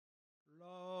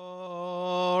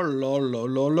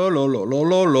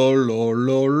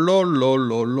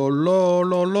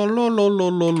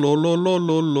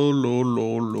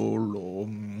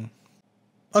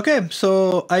Okay,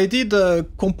 so I did a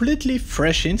completely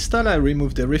fresh install. I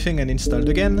removed everything and installed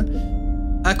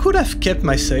again. I could have kept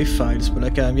my save files, but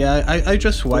like, yeah, I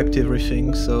just wiped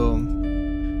everything, so...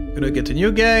 Gonna get a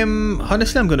new game.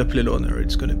 Honestly, I'm gonna play loner,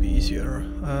 it's gonna be easier.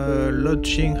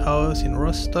 Lodging house in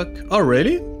Rostock. Oh,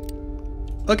 really?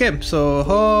 Okay, so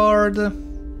hard.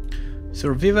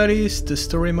 Survivalist, the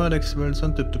story mode, experience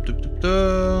on...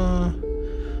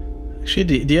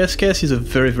 Actually, the S.K.E.R is a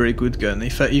very, very good gun.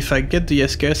 If I get the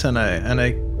S.K.E.R and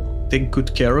I take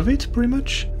good care of it, pretty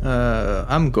much,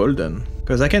 I'm golden.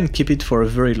 Because I can keep it for a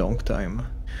very long time.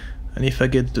 And if I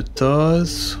get the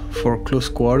TOS for close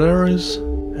quarters,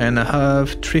 and I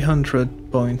have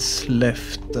 300 points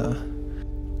left.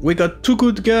 We got 2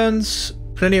 good guns,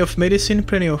 plenty of medicine,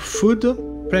 plenty of food,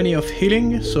 plenty of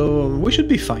healing, so we should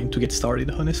be fine to get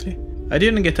started, honestly. I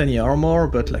didn't get any armor,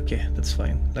 but like, yeah, that's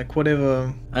fine. Like,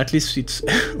 whatever, at least it's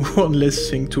one less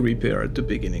thing to repair at the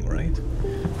beginning, right?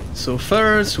 So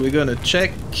first, we're gonna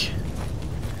check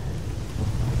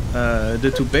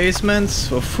the 2 basements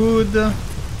for food.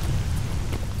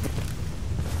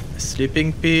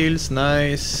 Sleeping pills,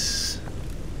 nice.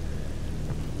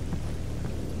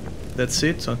 That's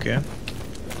it, okay.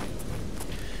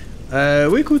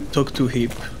 We could talk to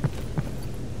Hip.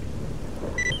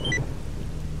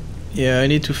 Yeah, I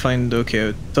need to find,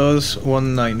 okay, TOS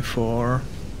 194.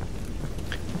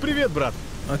 Привет, брат.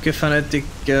 Okay, fanatic,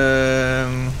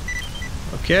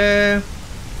 okay.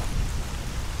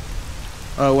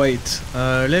 Oh wait,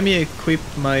 let me equip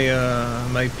my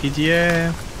my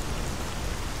PDA.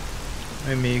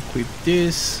 Let me equip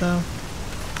this.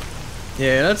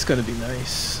 Yeah, that's gonna be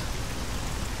nice.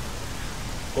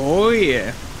 Oh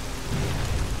yeah.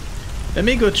 Let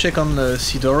me go check on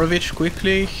Sidorovich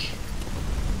quickly.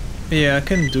 Yeah, I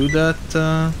can do that.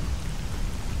 Yeah,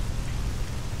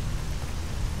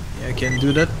 I can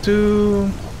do that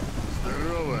too.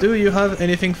 Do you have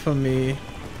anything for me?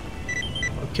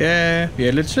 Okay.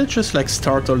 Yeah, let's just like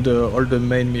start all the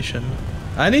main mission.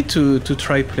 I need to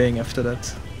try playing after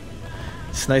that.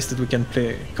 It's nice that we can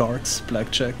play cards,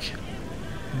 blackjack.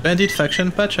 Bandit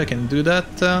faction patch, I can do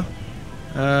that.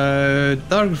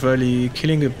 Dark Valley,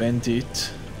 killing a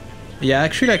bandit. Yeah,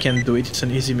 actually I can do it, it's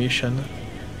an easy mission.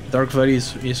 Dark Valley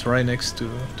is right next to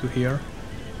here.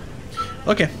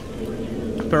 Okay,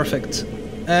 perfect.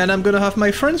 And I'm gonna have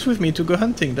my friends with me to go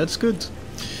hunting, that's good.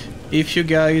 If you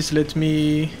guys let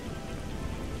me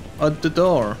out the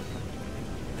door.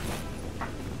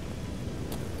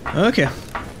 Okay.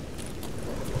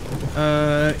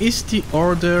 Is the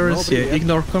orders? Yeah,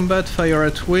 ignore combat, fire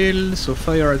at will, so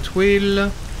fire at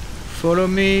will. Follow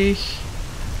me.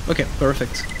 Okay,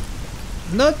 perfect.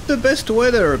 Not the best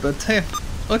weather, but hey.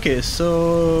 Okay,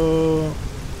 so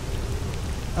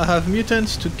I have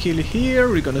mutants to kill here.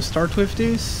 We're gonna start with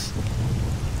this.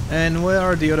 And where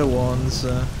are the other ones?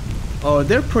 Oh,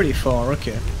 they're pretty far,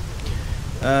 okay.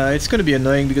 It's gonna be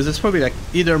annoying because it's probably like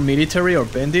either military or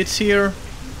bandits here.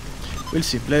 We'll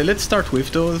see. Let's start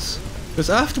with those. Because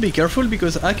I have to be careful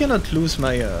because I cannot lose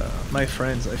my my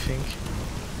friends, I think.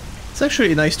 It's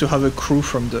actually nice to have a crew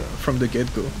from the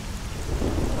get-go.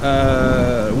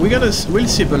 We'll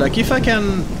see, but like if I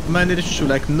can manage to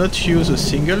like not use a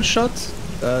single shot,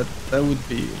 that would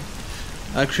be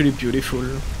actually beautiful.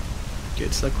 Okay,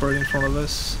 it's like right in front of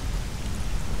us.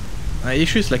 My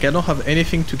issue is like I don't have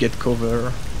anything to get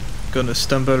cover. Gonna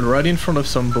stumble right in front of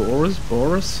some boars,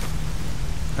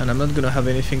 and I'm not gonna have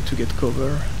anything to get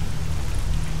cover.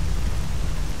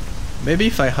 Maybe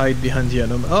if I hide behind the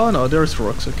anom— oh no, there's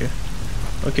rocks, okay.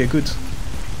 Okay, good.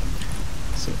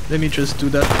 So let me just do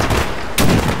that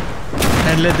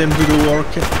and let them do the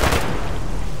work.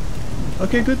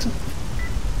 Okay, good.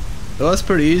 That was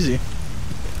pretty easy.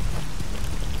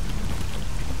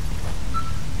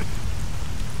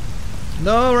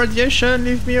 No radiation,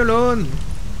 leave me alone.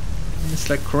 It's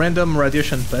like random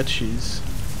radiation patches.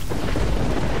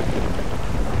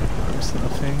 There's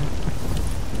nothing.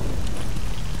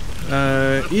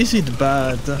 Is it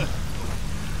bad?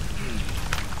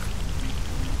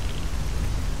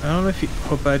 I don't know if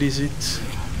how bad is it.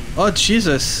 Oh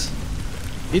Jesus!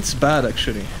 It's bad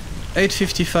actually.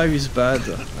 855 is bad.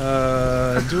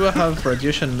 Do I have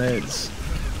radiation meds?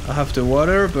 I have the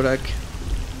water, but like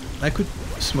I could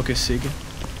smoke a cig.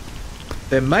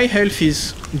 Then my health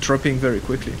is dropping very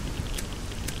quickly.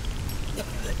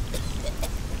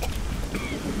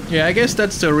 Yeah, I guess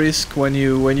that's the risk when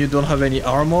you don't have any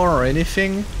armor or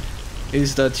anything,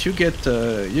 is that you get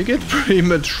pretty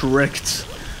much wrecked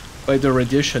by the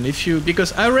radiation. If you,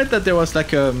 because I read that there was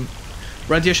like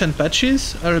radiation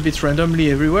patches are a bit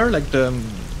randomly everywhere, like the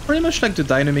pretty much like the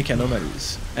dynamic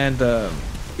anomalies. And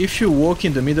if you walk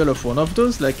in the middle of one of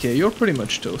those, like you're pretty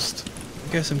much toast.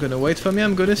 I guess I'm gonna wait for me.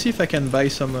 I'm gonna see if I can buy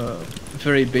some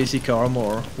very basic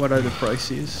armor. What are the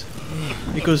prices?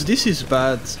 Because this is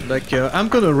bad. Like I'm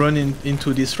gonna run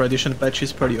into these radiation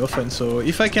patches pretty often. So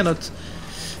if I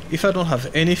don't have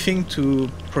anything to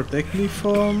protect me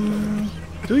from,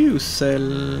 do you sell?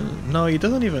 No, he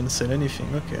doesn't even sell anything.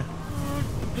 Okay.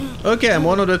 Okay, I'm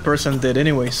 100% dead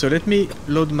anyway. So let me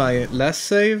load my last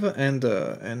save and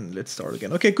let's start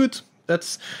again. Okay, good.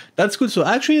 That's good. So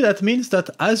actually that means that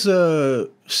as a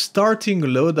starting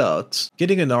loadout,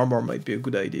 getting an armor might be a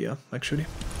good idea, actually.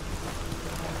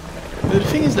 The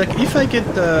thing is, like, if I get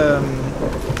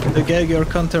the Geiger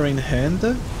counter in hand,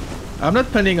 I'm not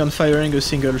planning on firing a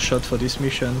single shot for this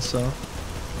mission, so...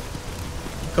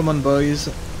 Come on, boys.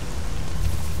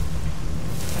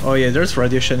 Oh yeah, there's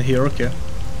radiation here, okay.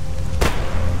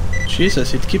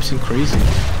 Jesus, it keeps increasing.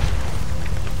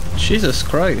 Jesus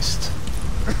Christ.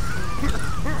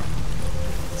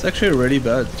 It's actually really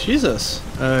bad. Jesus.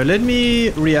 Let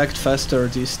me react faster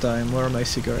this time. Where are my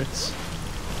cigarettes?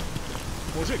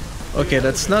 Okay,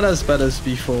 that's not as bad as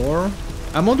before.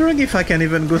 I'm wondering if I can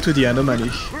even go to the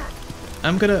anomaly.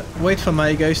 I'm gonna wait for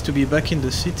my guys to be back in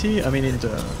the city. I mean in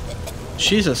the...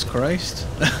 Jesus Christ.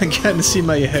 I can see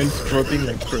my health dropping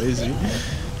like crazy.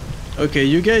 Okay,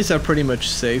 you guys are pretty much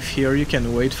safe here. You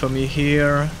can wait for me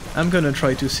here. I'm gonna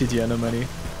try to see the anomaly.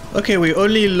 Okay, we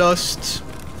only lost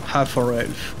half our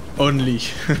health. Only.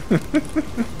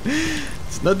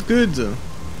 It's not good.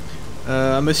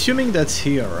 I'm assuming that's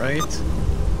here, right?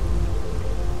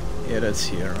 Yeah, that's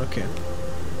here. Okay.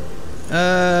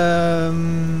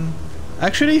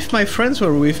 Actually, if my friends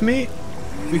were with me,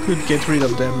 we could get rid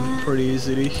of them pretty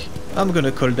easily. I'm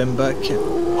gonna call them back.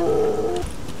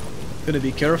 Gonna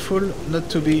be careful not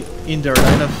to be in their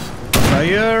line of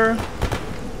fire.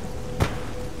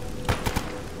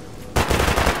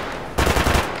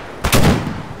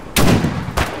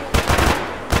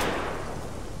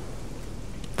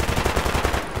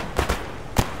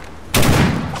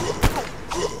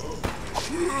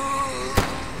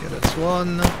 Okay, that's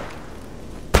one.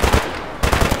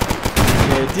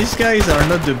 These guys are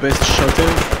not the best shot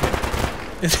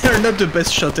ever. They're not the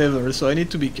best shot ever, so I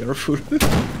need to be careful.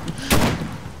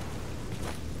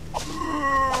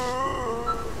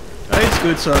 It's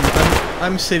good, so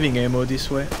I'm saving ammo this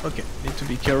way. Okay, need to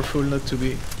be careful not to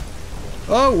be...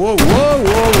 Oh, whoa, whoa,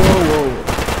 whoa, whoa,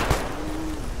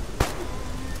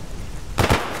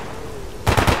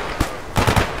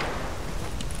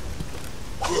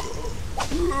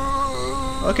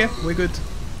 whoa. Okay, we're good.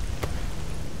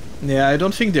 Yeah, I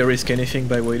don't think they risk anything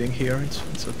by waiting here.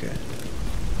 It's okay.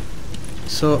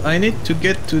 So I need to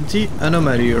get to the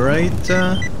anomaly, right?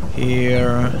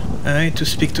 Here. I need to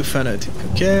speak to Fanatic.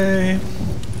 Okay.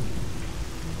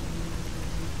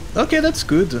 Okay, that's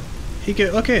good.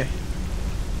 Okay.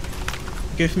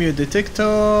 Gave me a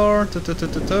detector.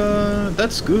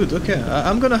 That's good. Okay,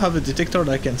 I'm gonna have a detector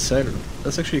that I can sell.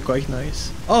 That's actually quite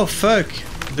nice. Oh fuck!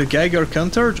 The Geiger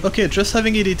counter. Okay, just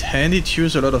having it in hand, it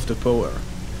uses a lot of the power.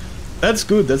 That's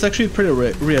good. That's actually pretty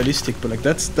realistic, but like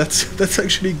that's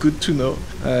actually good to know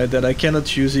that I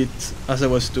cannot use it as I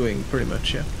was doing, pretty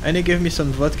much. Yeah. And he gave me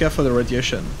some vodka for the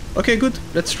radiation. Okay, good.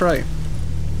 Let's try.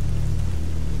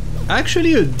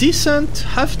 Actually, a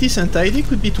half decent idea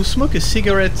could be to smoke a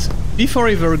cigarette before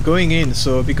ever going in.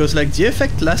 So because like the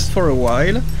effect lasts for a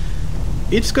while,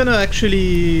 it's gonna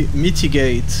actually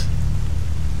mitigate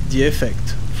the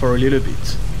effect for a little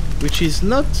bit, which is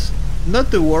not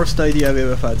the worst idea I've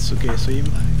ever had. Okay, so him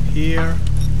here.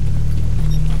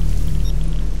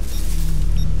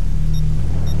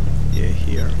 Yeah,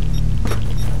 here.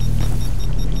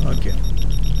 Okay.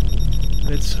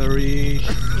 Let's hurry.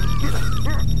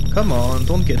 Come on,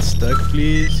 don't get stuck,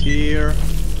 please. Here.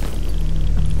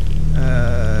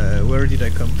 Where did I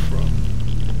come from?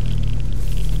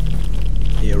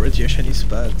 Yeah, radiation is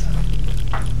bad.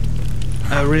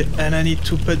 And I need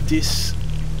to put this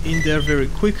in there very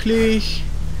quickly.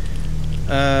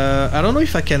 I don't know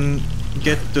if I can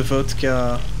get the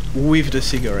vodka with the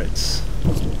cigarettes.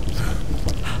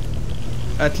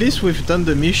 At least we've done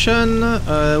the mission.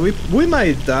 We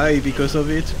might die because of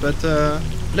it, but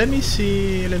let me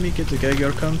see. Let me get the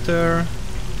Geiger counter.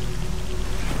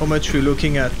 How much we're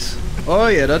looking at? Oh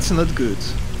yeah, that's not good.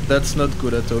 That's not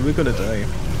good at all. We're gonna die.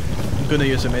 I'm gonna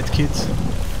use a medkit.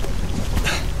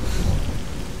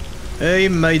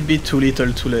 It might be too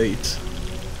little too late.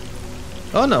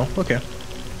 Oh no, okay.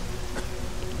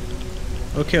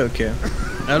 Okay.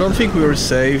 I don't think we were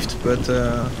saved, but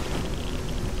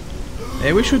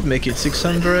Hey, we should make it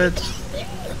 600.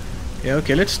 Yeah,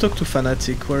 okay, let's talk to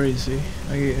Fanatic. Where is he?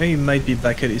 He might be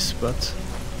back at his spot.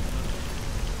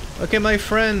 Okay, my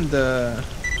friend.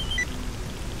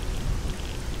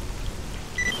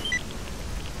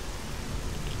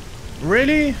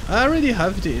 Really? I already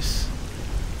have this.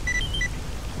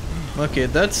 Okay,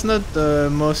 that's not the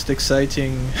most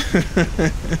exciting.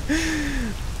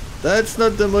 That's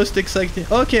not the most exciting.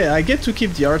 Okay, I get to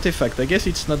keep the artifact. I guess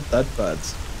it's not that bad.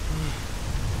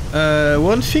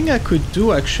 One thing I could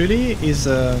do actually is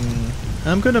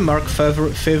I'm gonna mark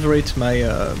favorite my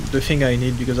the thing I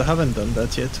need because I haven't done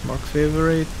that yet. Mark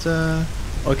favorite.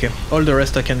 Okay, all the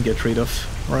rest I can get rid of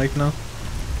right now.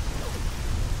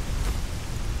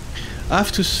 I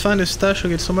have to find a stash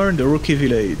again somewhere in the rookie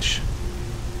village.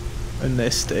 A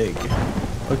nest egg.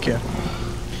 Okay.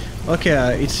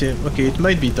 Okay, it's okay. It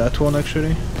might be that one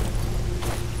actually.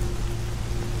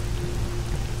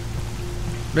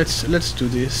 Let's do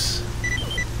this.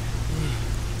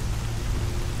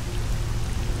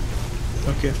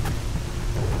 Okay.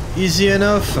 Easy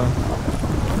enough.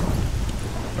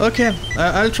 Okay,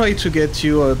 I'll try to get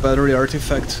you a battery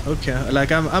artifact. Okay,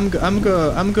 like I'm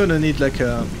gonna need like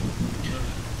a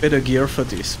better gear for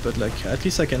this, but like at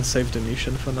least I can save the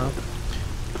mission for now.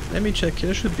 Let me check.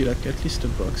 There should be like at least a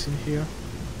box in here.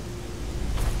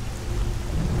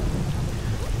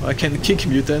 I can kick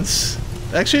mutants.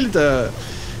 Actually, the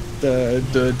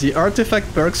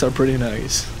artifact perks are pretty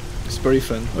nice. It's pretty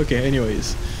fun. Okay,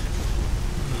 anyways.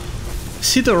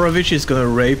 Sidorovich is gonna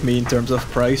rape me in terms of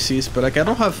prices, but like I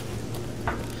don't have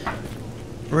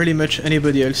really much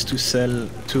anybody else to sell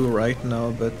to right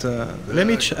now. But let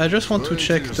me. I just want to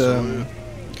check the.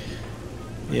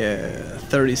 Yeah,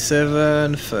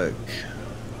 37. Fuck.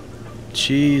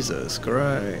 Jesus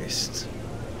Christ.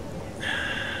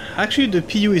 Actually, the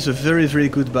PU is a very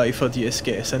good buy for the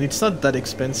SKS, and it's not that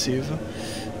expensive.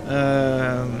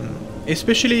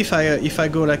 Especially if I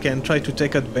go like and try to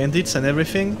take out bandits and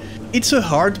everything. It's a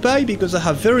hard buy because I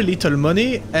have very little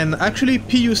money, and actually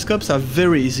PU scopes are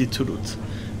very easy to loot.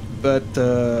 But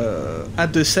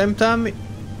at the same time,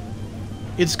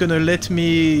 it's gonna let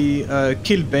me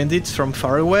kill bandits from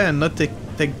far away and not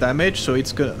take damage. So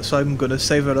I'm gonna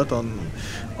save a lot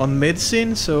on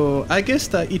medicine. So I guess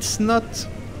that it's not.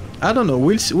 I don't know.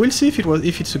 We'll see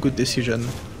if it's a good decision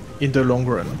in the long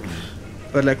run.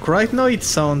 But like right now, it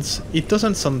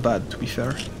doesn't sound bad, to be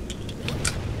fair.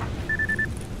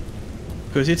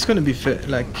 Because it's gonna be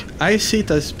like I see it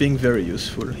as being very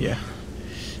useful.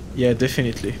 Yeah,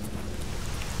 definitely.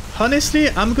 Honestly,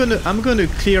 I'm gonna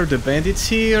clear the bandits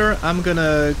here. I'm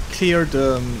gonna clear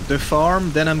the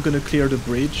farm. Then I'm gonna clear the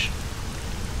bridge.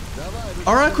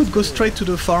 Or I could go straight to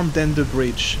the farm, then the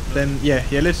bridge. Then yeah,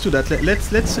 let's do that.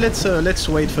 Let's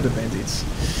wait for the bandits.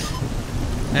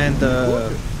 And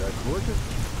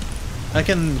I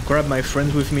can grab my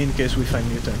friend with me in case we find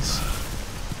mutants.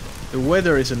 The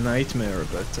weather is a nightmare,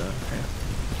 but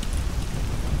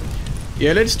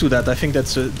yeah, let's do that. I think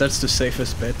that's the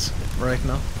safest bet right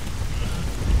now.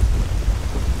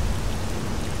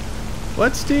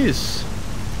 What's this?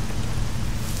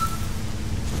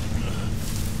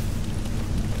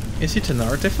 Is it an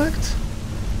artifact?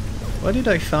 What did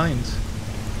I find?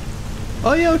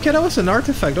 Oh yeah, okay, that was an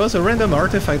artifact. That was a random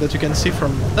artifact that you can see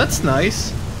from... That's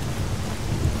nice.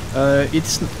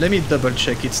 Let me double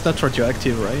check. It's not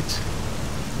radioactive, right?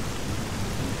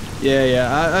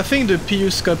 Yeah, I think the PU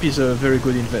scope is a very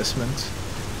good investment.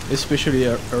 Especially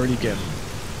early game.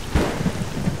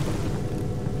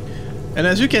 And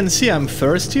as you can see, I'm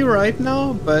thirsty right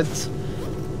now, but...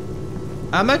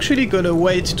 I'm actually gonna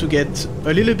wait to get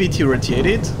a little bit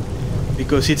irradiated,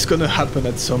 because it's gonna happen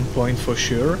at some point for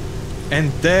sure,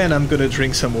 and then I'm gonna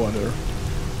drink some water,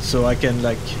 so I can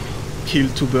like kill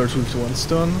two birds with one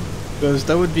stone, because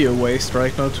that would be a waste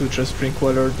right now to just drink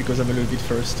water because I'm a little bit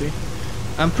thirsty.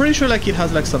 I'm pretty sure like it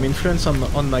has like some influence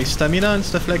on my stamina and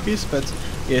stuff like this, but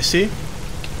yeah, see?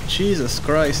 Jesus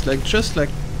Christ, like just like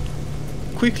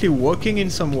quickly walking in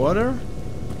some water.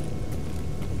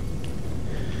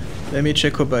 Let me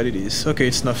check how bad it is. Okay,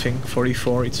 it's nothing.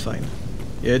 44, it's fine.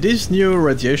 Yeah, these new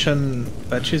radiation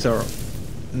patches are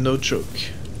no joke.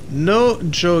 No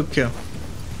joke.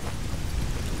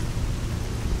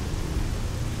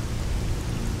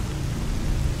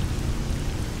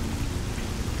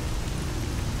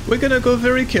 We're gonna go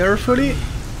very carefully.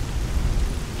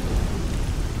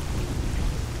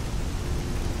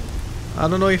 I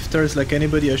don't know if there's like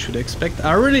anybody I should expect.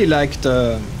 I really liked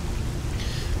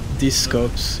these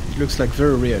scopes. It looks like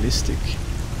very realistic,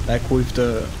 like with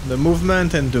the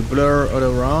movement and the blur all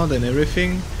around and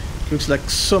everything. It looks like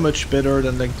so much better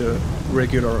than like the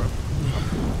regular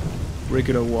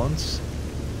regular ones.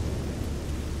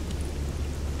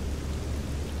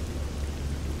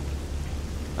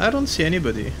 I don't see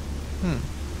anybody.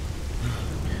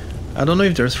 I don't know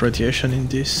if there's radiation in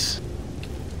this.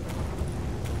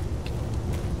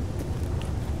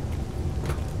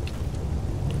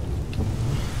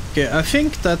 Okay, I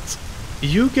think that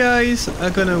you guys are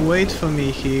gonna wait for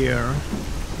me here.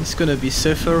 It's gonna be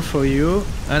safer for you,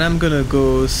 and I'm gonna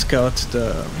go scout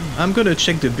the... I'm gonna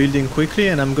check the building quickly,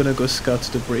 and I'm gonna go scout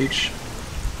the bridge.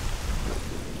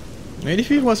 And if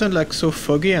it wasn't like so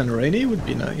foggy and rainy, it would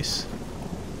be nice.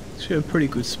 Actually a pretty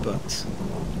good spot.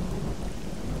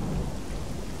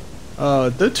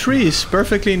 The tree is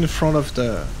perfectly in front of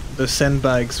the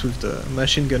sandbags with the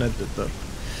machine gun at the top.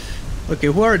 Okay,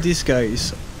 who are these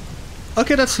guys?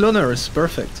 Okay, that's loners,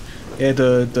 perfect. Yeah,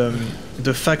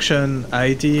 the faction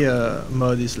ID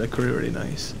mod is like really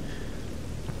nice.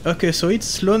 Okay, so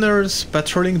it's loners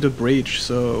patrolling the bridge,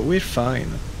 so we're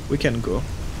fine. We can go.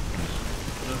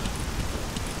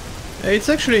 It's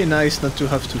actually nice not to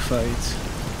have to fight.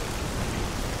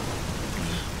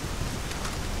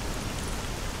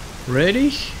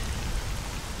 Ready?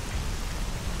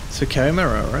 It's a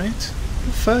camera, right?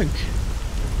 The fuck?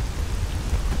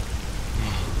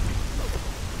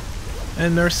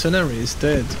 And mercenary is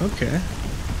dead, okay.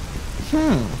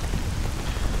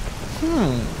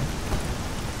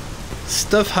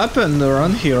 Stuff happened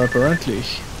around here apparently.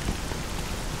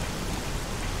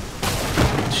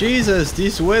 Jesus,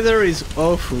 this weather is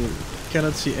awful.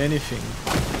 Cannot see anything.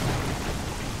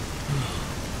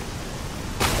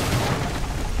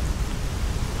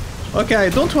 Okay, I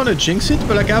don't want to jinx it,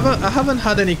 but like I haven't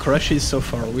had any crashes so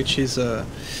far, which is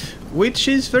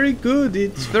very good.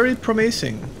 It's very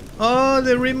promising. Oh,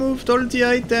 they removed all the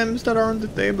items that are on the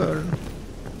table.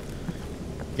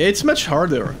 Yeah, it's much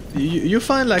harder. You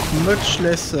find like much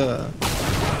less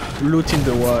loot in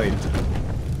the wild,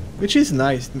 which is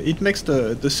nice. It makes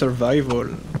the survival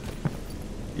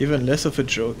even less of a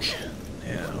joke.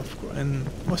 Yeah, of course. And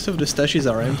most of the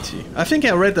stashes are empty. I think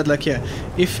I read that like yeah,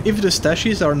 if the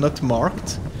stashes are not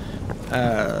marked,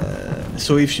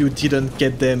 so if you didn't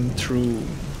get them through.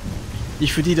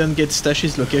 If you didn't get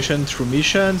Stash's location through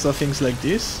missions or things like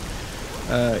this,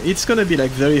 it's gonna be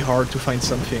like very hard to find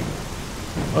something.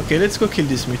 Okay, let's go kill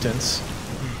these mutants.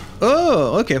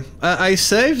 Oh, okay. I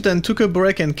saved and took a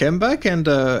break and came back, and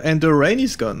the rain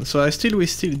is gone. So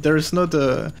there's not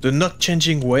the not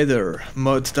changing weather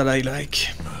mod that I like.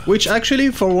 Which actually,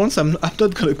 for once, I'm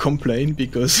not gonna complain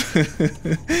because.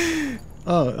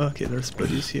 Oh, okay. There's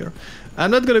bodies here. I'm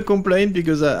not gonna complain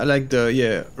because I like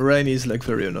rain is like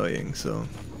very annoying. So.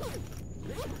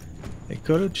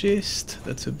 Ecologist.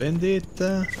 That's a bandit.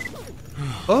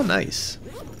 Oh, nice.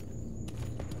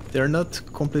 They're not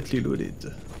completely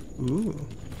looted. Ooh.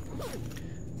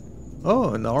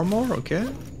 Oh, an armor, okay.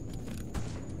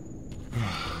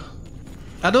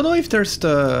 I don't know if there's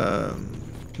the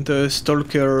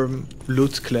Stalker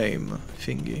loot claim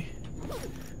thingy.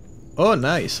 Oh,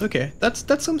 nice. Okay, that's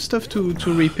some stuff to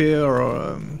repair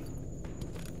or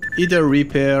either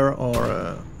repair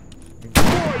or.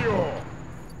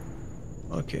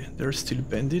 Okay, there's still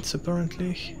bandits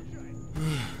apparently.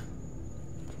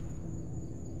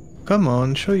 Come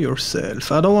on, show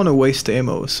yourself. I don't want to waste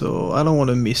ammo, so I don't want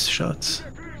to miss shots.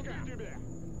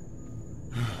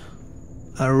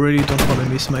 I really don't want to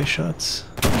miss my shots.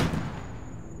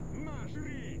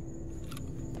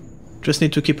 Just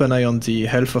need to keep an eye on the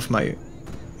health of my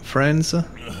friends.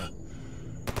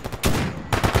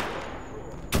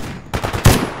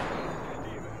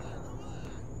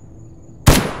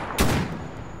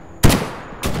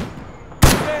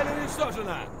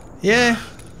 Yeah.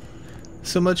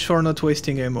 So much for not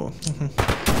wasting ammo.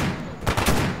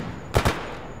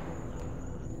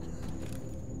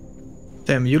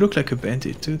 Damn, you look like a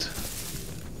bandit, dude.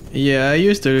 Yeah, I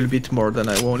used a little bit more than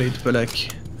I wanted, but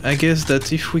like, I guess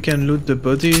that if we can loot the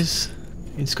bodies,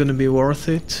 it's gonna be worth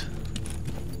it.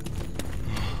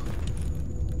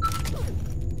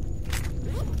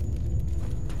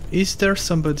 Is there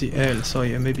somebody else? Oh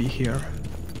yeah, maybe here.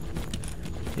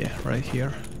 Yeah, right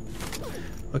here.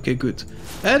 Okay, good.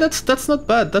 That's not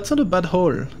bad. That's not a bad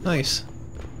hole. Nice.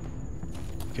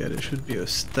 Okay, there should be a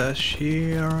stash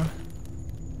here.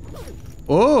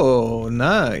 Oh,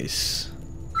 nice.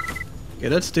 Okay,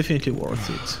 that's definitely worth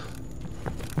it.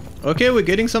 Okay, we're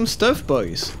getting some stuff,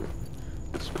 boys.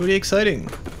 It's pretty exciting.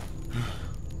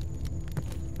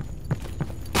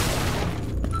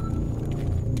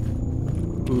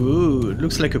 Ooh, it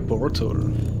looks like a portal.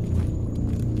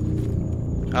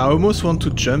 I almost want to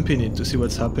jump in it to see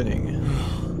what's happening.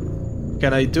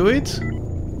 Can I do it?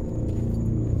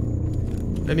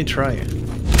 Let me try.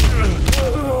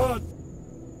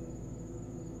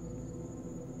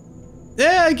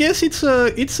 yeah, I guess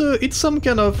it's some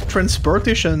kind of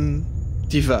transportation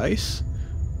device.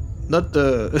 Not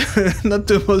the not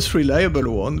the most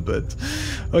reliable one, but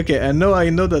okay. And now I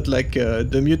know that like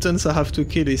the mutants I have to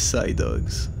kill is side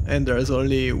dogs, and there's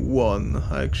only one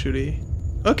actually.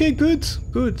 Okay, good.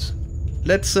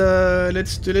 Let's I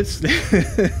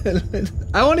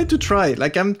wanted to try.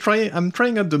 Like I'm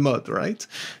trying out the mod, right?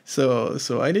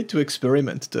 So I need to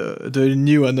experiment the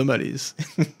new anomalies.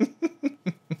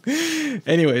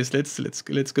 Anyways, let's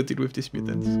go deal with these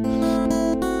mutants.